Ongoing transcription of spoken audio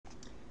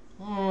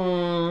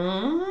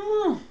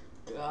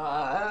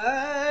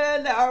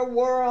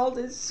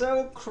world is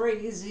so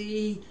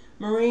crazy.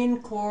 Marine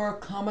Corps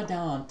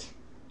Commandant.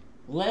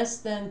 Less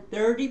than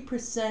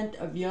 30%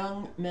 of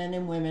young men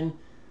and women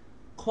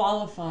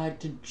qualified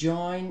to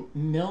join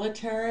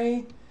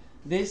military.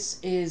 This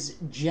is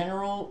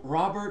General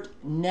Robert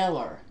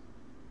Neller,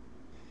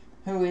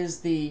 who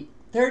is the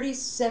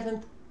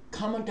 37th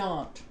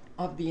Commandant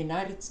of the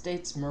United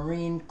States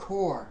Marine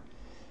Corps.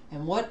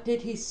 And what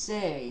did he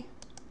say?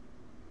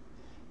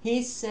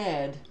 He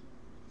said,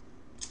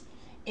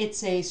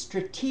 it's a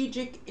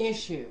strategic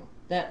issue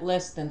that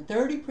less than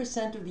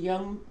 30% of the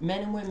young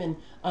men and women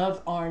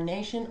of our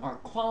nation are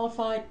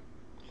qualified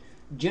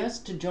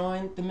just to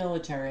join the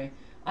military,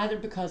 either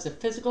because of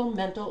physical,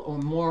 mental, or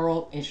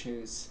moral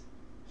issues.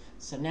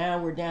 So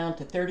now we're down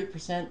to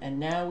 30%, and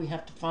now we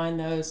have to find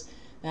those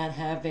that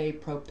have a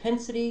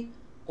propensity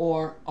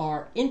or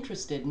are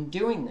interested in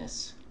doing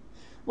this.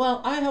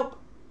 Well, I hope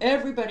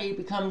everybody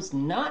becomes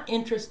not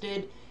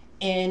interested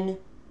in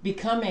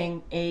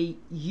becoming a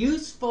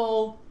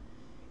useful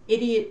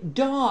idiot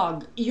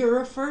dog. You're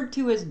referred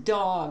to as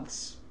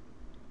dogs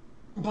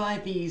by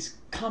these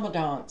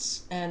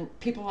commandants and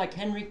people like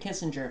Henry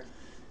Kissinger.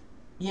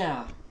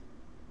 Yeah,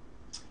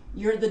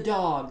 you're the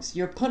dogs.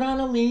 You're put on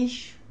a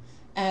leash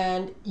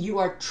and you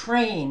are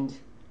trained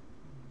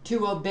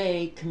to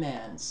obey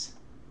commands.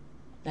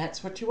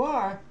 That's what you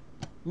are,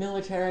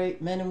 military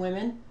men and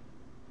women.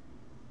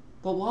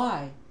 But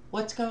why?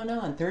 What's going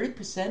on?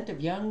 30% of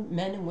young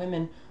men and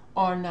women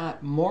are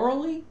not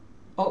morally,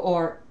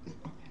 or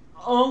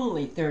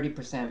only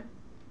 30%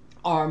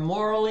 are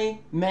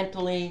morally,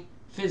 mentally,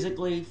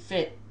 physically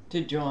fit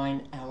to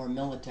join our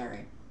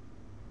military.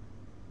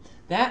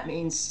 That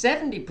means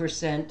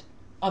 70%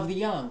 of the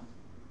young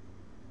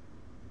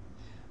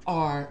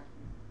are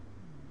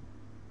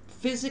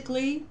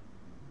physically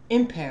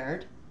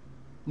impaired,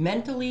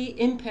 mentally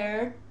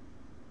impaired,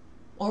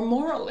 or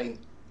morally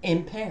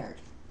impaired.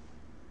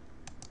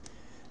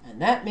 And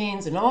that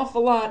means an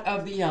awful lot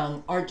of the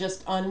young are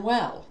just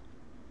unwell.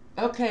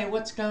 Okay,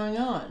 what's going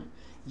on?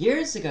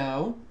 Years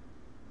ago,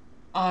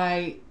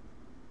 I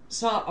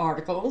saw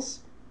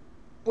articles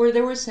where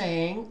they were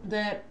saying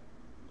that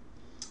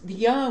the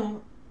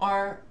young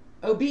are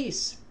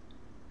obese.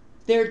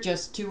 They're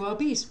just too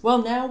obese.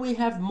 Well, now we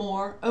have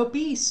more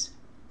obese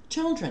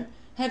children.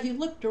 Have you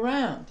looked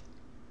around?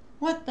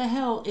 What the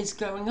hell is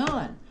going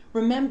on?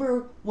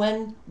 Remember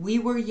when we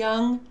were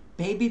young,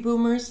 baby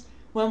boomers,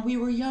 when we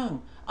were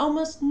young,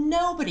 almost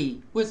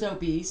nobody was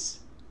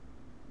obese.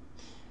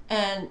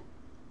 And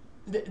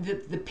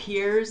the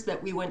peers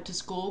that we went to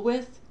school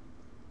with,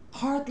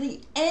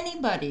 hardly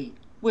anybody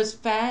was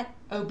fat,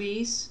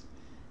 obese,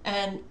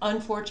 and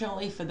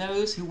unfortunately for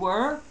those who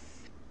were,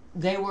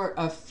 they were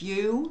a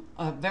few,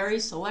 a very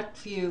select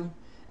few,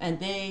 and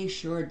they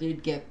sure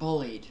did get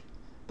bullied.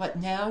 But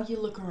now you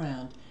look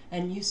around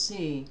and you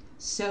see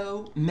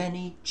so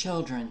many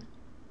children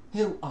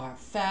who are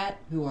fat,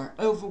 who are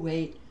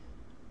overweight,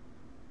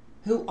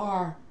 who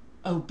are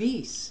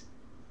obese.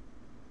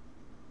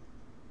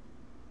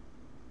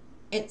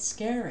 It's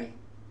scary.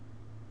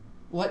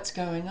 What's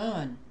going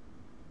on?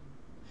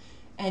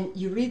 And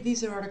you read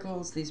these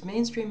articles, these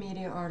mainstream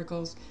media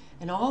articles,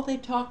 and all they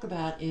talk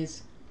about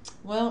is,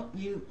 well,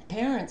 you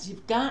parents,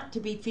 you've got to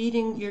be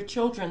feeding your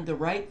children the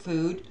right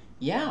food.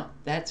 Yeah,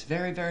 that's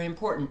very, very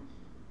important.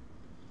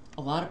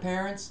 A lot of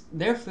parents,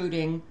 they're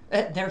feeding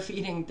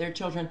their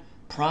children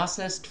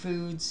processed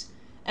foods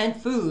and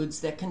foods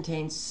that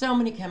contain so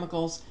many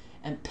chemicals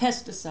and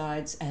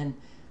pesticides and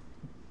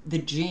the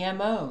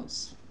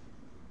GMOs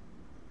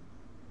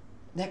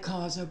that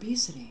cause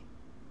obesity.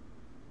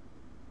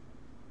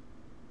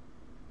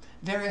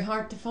 Very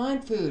hard to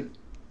find food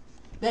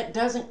that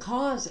doesn't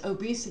cause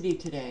obesity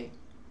today.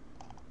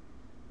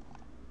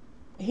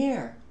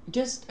 Here,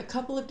 just a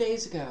couple of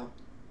days ago,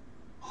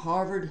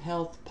 Harvard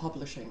Health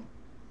Publishing,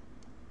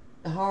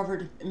 the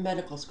Harvard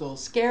Medical School,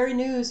 scary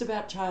news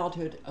about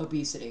childhood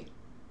obesity.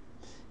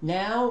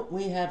 Now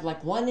we have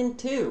like 1 in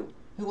 2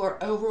 who are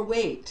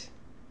overweight,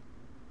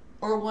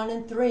 or 1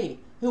 in 3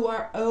 who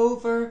are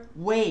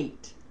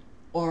overweight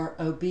or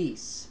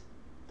obese.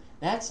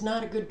 That's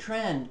not a good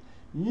trend.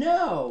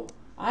 No,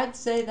 I'd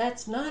say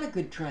that's not a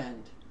good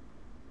trend.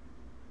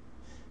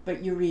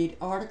 But you read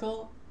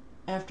article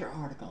after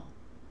article.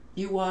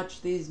 You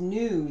watch these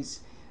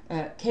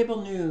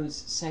cable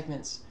news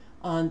segments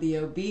on the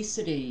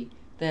obesity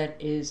that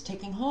is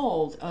taking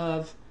hold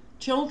of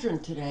children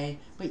today,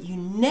 but you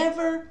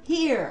never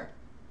hear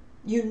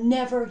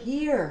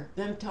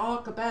them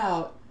talk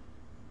about,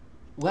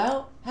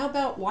 well, how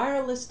about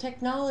wireless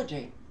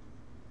technology?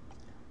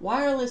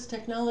 Wireless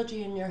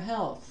technology in your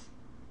health.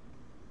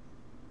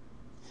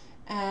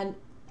 And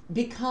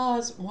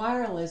because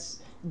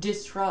wireless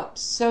disrupts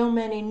so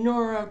many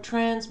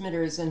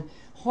neurotransmitters and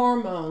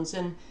hormones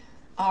and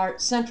our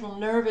central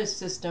nervous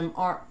system,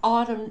 our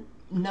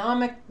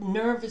autonomic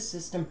nervous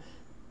system,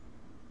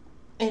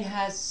 it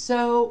has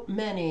so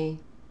many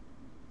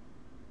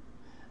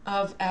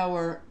of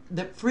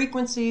the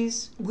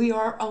frequencies. We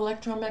are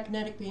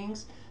electromagnetic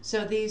beings,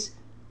 so these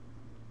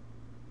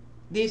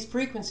these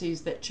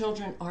frequencies that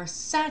children are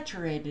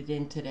saturated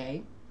in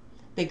today,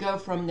 they go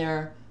from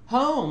their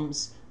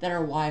homes that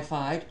are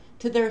Wi-Fi'd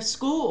to their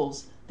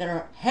schools that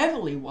are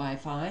heavily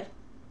Wi-Fi'd.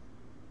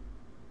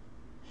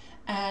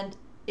 And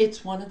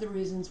it's one of the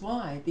reasons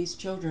why these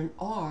children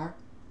are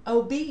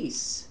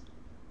obese.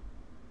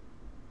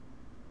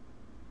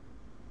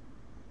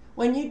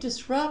 When you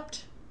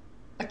disrupt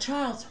a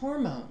child's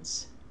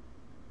hormones,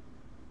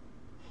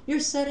 you're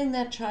setting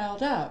that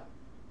child up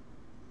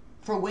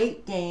for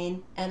weight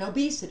gain and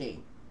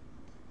obesity.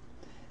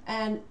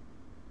 And,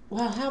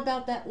 well, how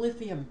about that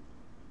lithium?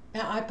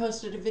 Now, I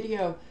posted a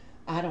video,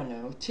 I don't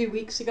know, 2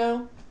 weeks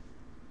ago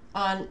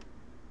on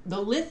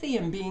the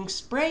lithium being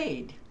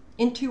sprayed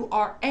into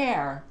our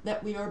air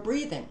that we are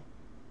breathing.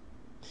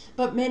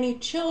 But many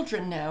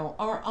children now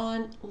are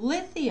on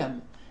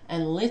lithium,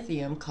 and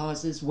lithium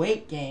causes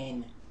weight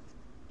gain.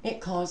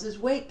 It causes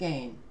weight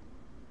gain.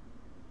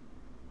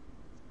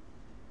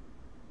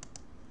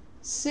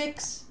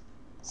 6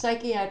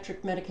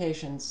 psychiatric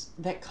medications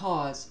that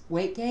cause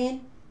weight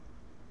gain?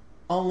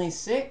 Only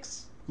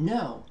 6?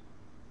 No.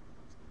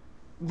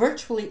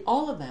 Virtually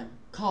all of them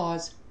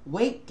cause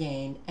weight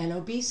gain and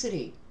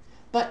obesity.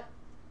 But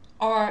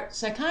are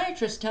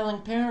psychiatrists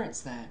telling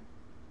parents that?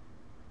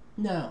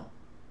 No.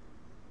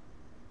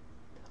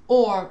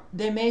 Or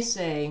they may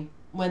say,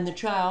 when the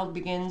child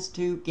begins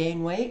to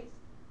gain weight,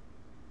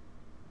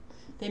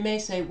 they may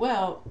say,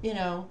 well, you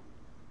know,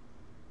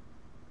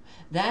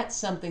 that's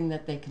something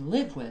that they can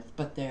live with,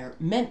 but their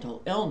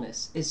mental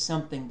illness is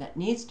something that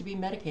needs to be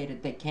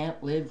medicated. They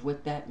can't live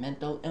with that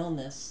mental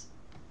illness.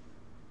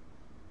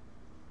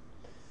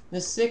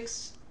 The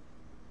 6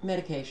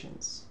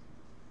 medications: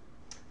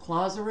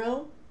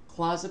 Clozaril,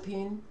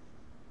 clozapine,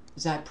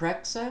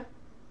 Zyprexa,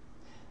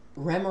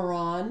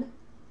 Remeron,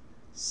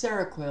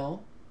 Seroquel,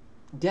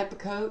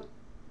 Depakote,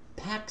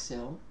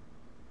 Paxil,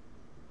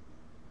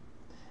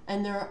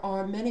 and there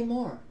are many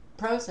more.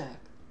 Prozac,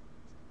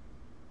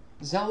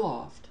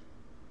 Zoloft,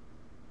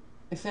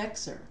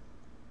 Effexor.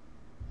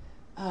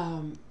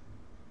 The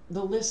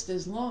list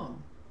is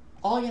long.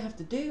 All you have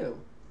to do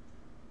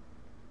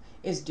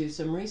is do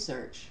some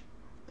research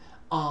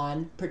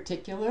on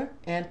particular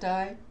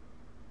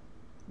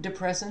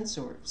antidepressants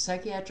or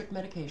psychiatric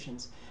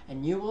medications,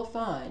 and you will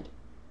find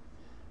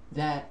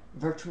that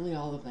virtually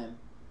all of them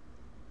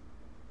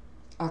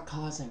are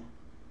causing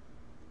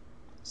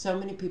so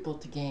many people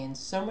to gain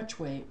so much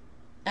weight.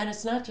 And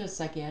it's not just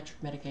psychiatric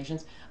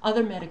medications,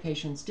 other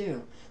medications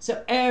do.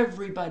 So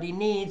everybody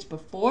needs,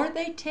 before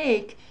they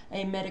take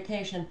a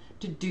medication,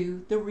 to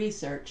do the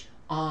research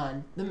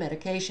on the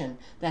medication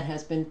that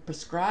has been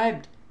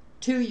prescribed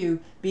to you,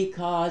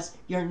 because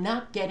you're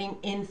not getting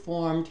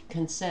informed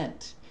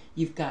consent.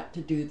 You've got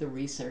to do the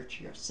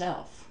research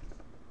yourself.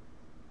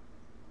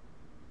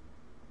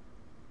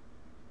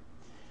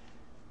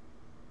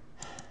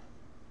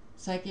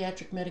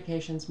 Psychiatric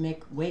medications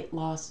make weight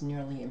loss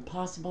nearly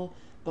impossible,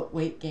 but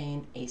weight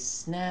gain a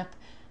snap.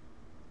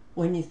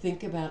 When you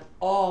think about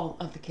all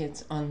of the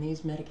kids on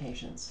these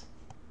medications,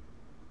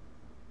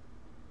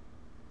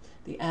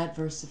 the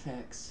adverse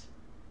effects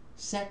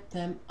set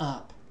them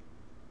up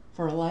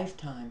for a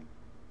lifetime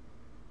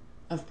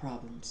of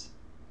problems.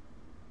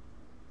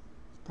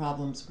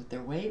 Problems with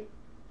their weight,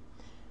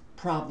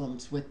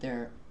 problems with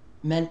their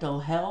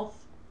mental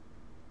health,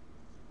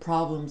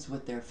 problems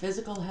with their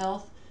physical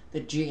health.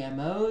 The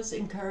GMOs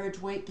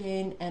encourage weight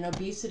gain and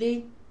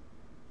obesity.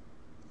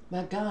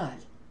 My God,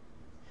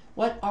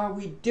 what are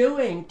we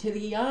doing to the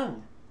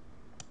young?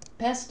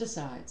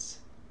 Pesticides.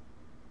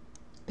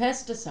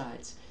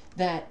 Pesticides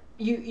that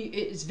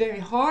it's very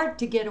hard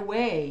to get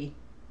away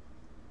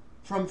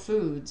from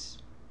foods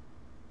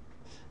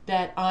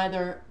that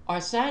either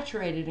are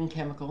saturated in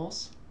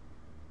chemicals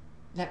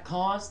that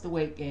cause the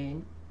weight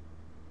gain,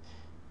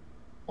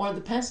 or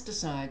the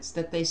pesticides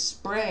that they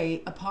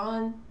spray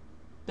upon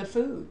the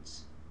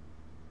foods.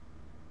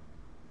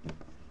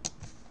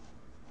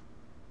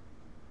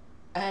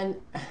 And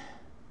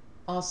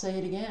I'll say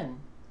it again.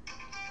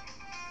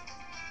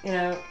 You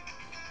know,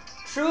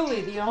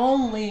 truly the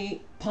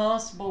only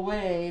possible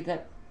way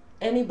that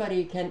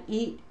anybody can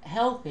eat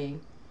healthy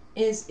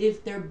is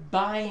if they're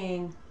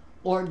buying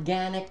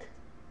organic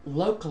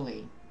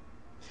locally.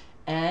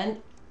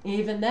 And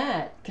even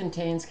that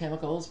contains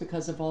chemicals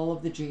because of all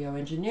of the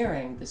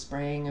geoengineering, the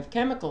spraying of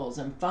chemicals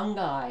and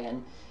fungi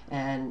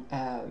and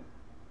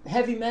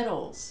heavy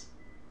metals.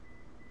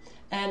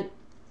 And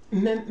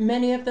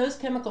many of those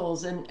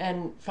chemicals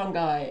and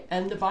fungi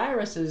and the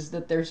viruses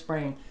that they're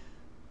spraying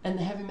and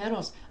the heavy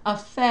metals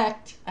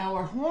affect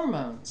our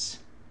hormones.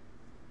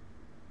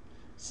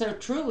 So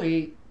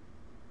truly,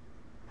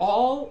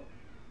 all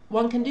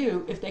one can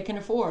do, if they can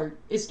afford,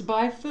 is to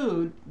buy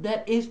food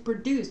that is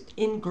produced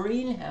in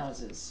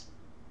greenhouses,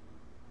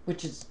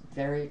 which is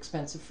very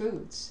expensive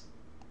foods.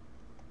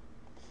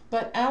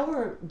 But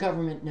our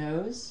government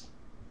knows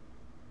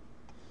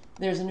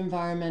there's an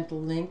environmental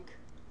link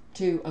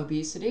to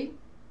obesity.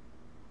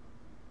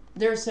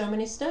 There are so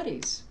many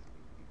studies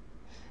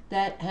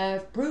that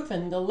have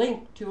proven the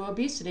link to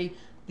obesity.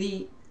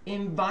 The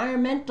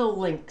environmental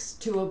links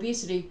to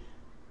obesity,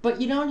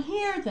 but you don't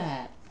hear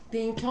that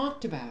being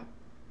talked about.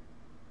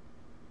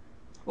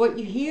 What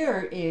you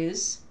hear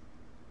is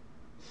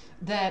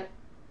that,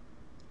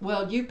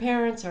 well, you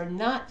parents are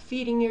not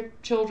feeding your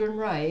children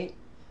right,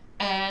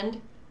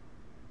 and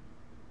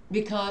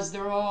because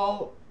they're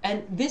all,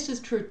 and this is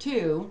true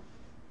too,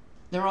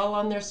 they're all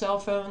on their cell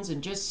phones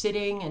and just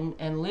sitting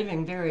and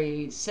living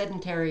very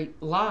sedentary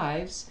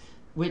lives,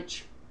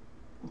 which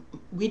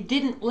we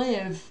didn't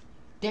live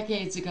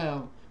decades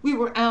ago. We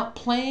were out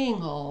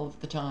playing all of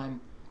the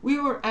time. We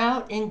were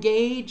out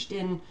engaged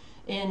in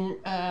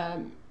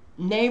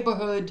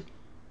neighborhood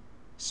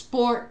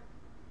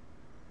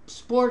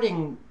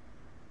sporting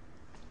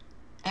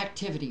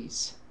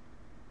activities.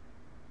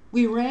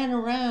 We ran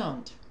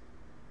around.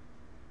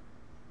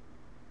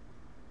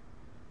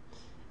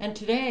 And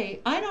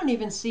today, I don't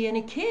even see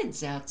any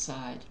kids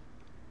outside.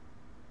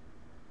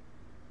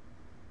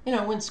 You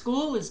know, when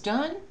school is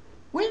done,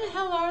 where the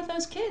hell are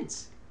those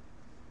kids?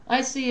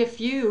 I see a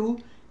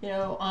few, you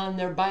know, on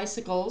their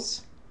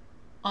bicycles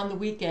on the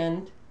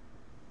weekend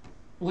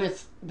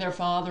with their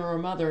father or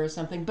mother or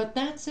something, but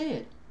that's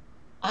it.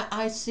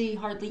 I see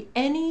hardly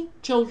any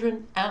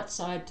children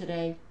outside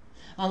today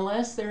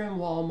unless they're in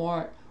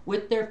Walmart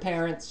with their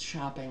parents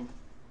shopping.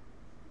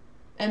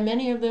 And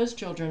many of those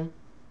children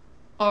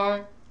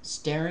are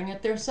staring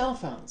at their cell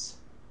phones.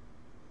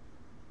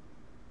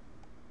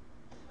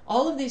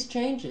 All of these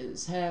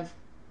changes have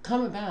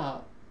come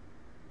about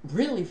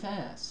really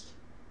fast.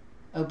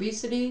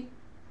 Obesity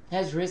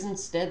has risen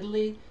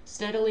steadily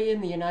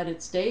in the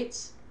United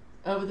States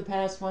over the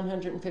past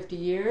 150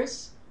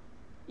 years.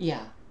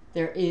 Yeah,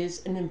 there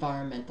is an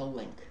environmental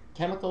link.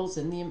 Chemicals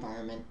in the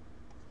environment.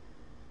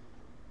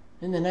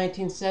 In the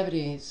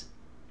 1970s,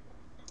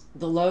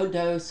 the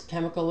low-dose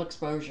chemical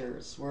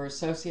exposures were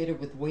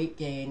associated with weight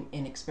gain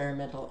in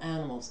experimental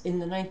animals. In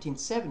the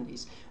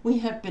 1970s, we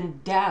have been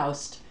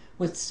doused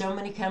with so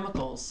many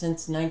chemicals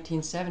since the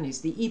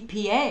 1970s. The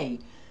EPA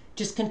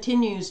just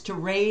continues to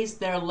raise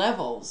their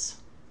levels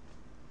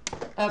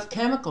of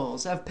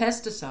chemicals, of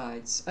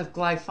pesticides, of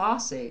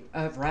glyphosate,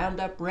 of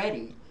Roundup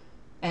Ready,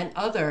 and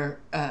other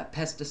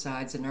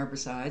pesticides and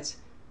herbicides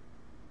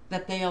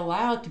that they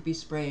allow to be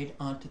sprayed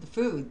onto the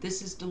food.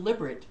 This is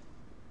deliberate.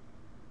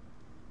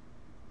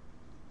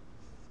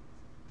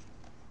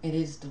 It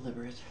is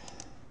deliberate.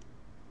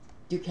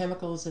 Do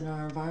chemicals in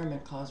our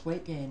environment cause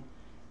weight gain?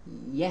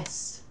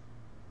 Yes.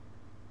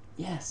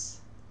 Yes.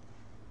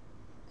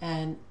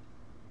 And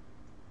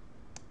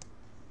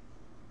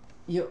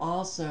you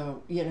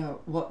also, you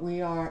know, what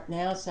we are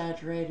now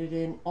saturated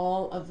in,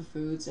 all of the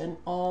foods and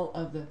all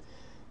of the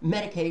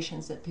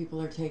medications that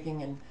people are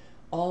taking and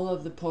all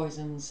of the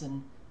poisons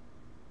and,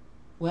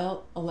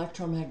 well,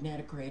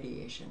 electromagnetic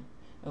radiation,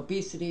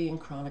 obesity and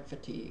chronic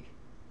fatigue,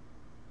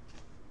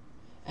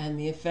 and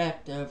the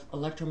effect of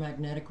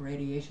electromagnetic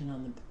radiation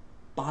on the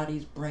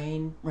body's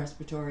brain,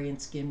 respiratory,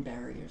 and skin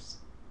barriers.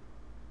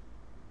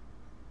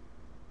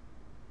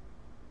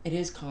 It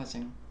is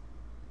causing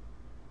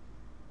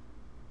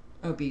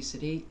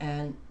obesity,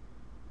 and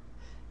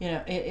you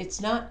know, it's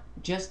not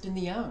just in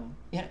the young.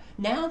 You know,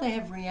 now they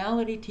have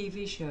reality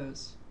TV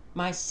shows.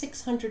 My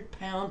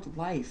 600-pound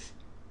life,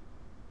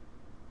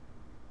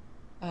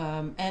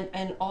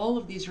 and all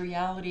of these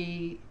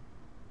reality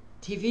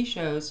TV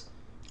shows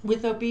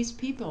with obese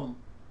people.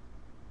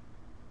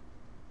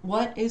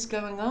 What is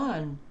going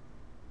on?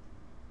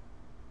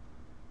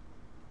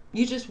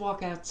 You just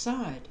walk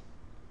outside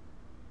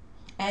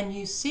and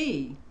you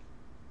see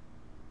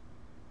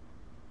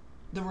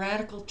the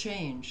radical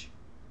change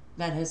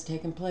that has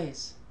taken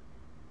place.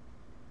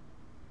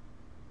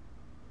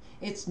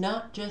 It's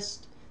not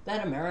just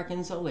that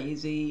Americans are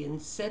lazy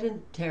and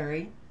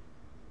sedentary.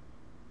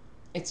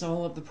 It's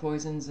all of the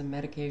poisons and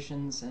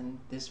medications and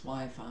this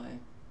Wi-Fi.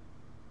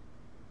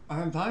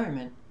 Our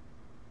environment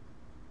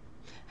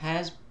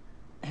has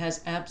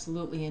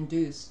absolutely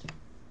induced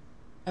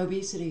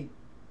obesity.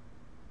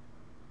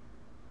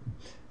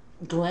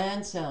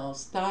 Gland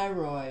cells,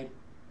 thyroid,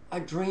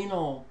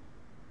 adrenal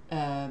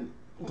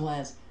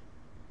glands,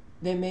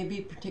 they may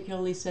be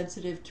particularly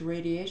sensitive to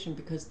radiation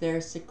because their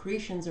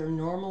secretions are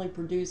normally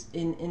produced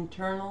in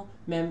internal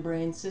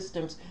membrane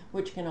systems,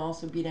 which can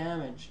also be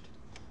damaged.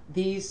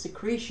 These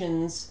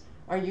secretions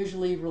are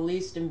usually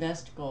released in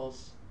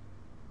vesicles,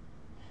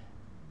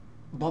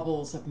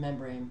 bubbles of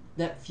membrane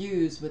that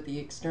fuse with the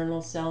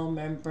external cell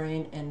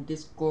membrane and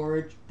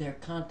disgorge their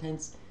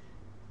contents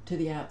to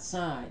the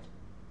outside.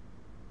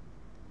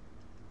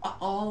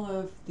 All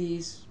of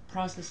these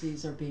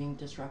processes are being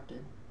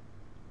disrupted.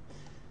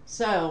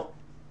 So,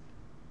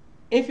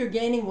 if you're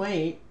gaining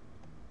weight,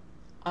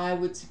 I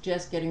would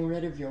suggest getting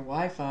rid of your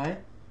Wi-Fi.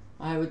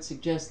 I would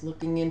suggest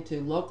looking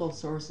into local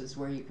sources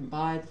where you can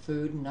buy the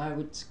food, and I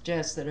would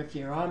suggest that if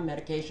you're on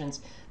medications,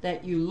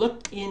 that you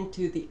look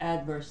into the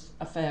adverse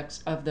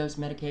effects of those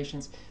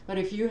medications. But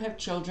if you have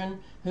children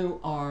who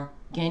are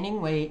gaining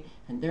weight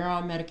and they're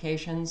on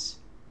medications,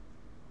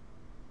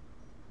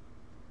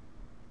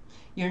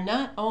 you're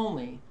not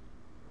only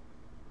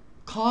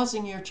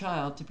causing your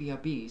child to be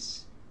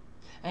obese,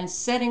 and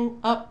setting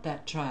up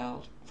that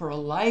child for a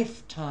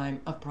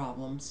lifetime of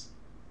problems,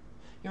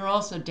 you're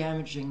also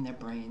damaging their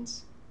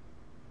brains,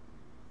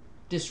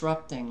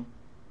 disrupting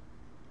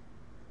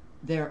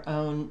their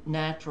own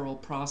natural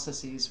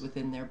processes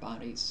within their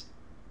bodies.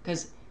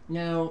 Because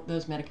no,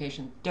 those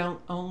medications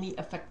don't only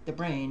affect the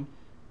brain.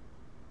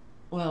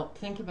 Well,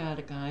 think about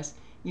it, guys.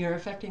 You're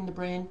affecting the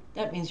brain,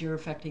 that means you're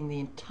affecting the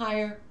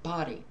entire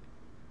body.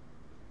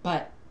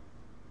 But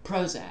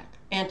Prozac,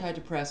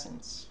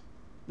 antidepressants,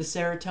 the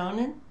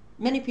serotonin,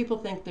 many people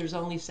think there's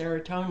only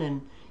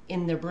serotonin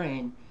in their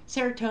brain.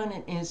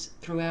 Serotonin is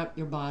throughout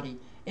your body.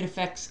 It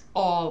affects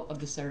all of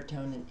the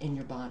serotonin in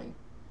your body.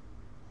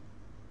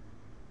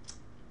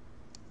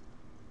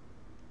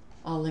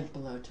 I'll link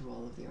below to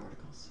all of the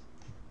articles.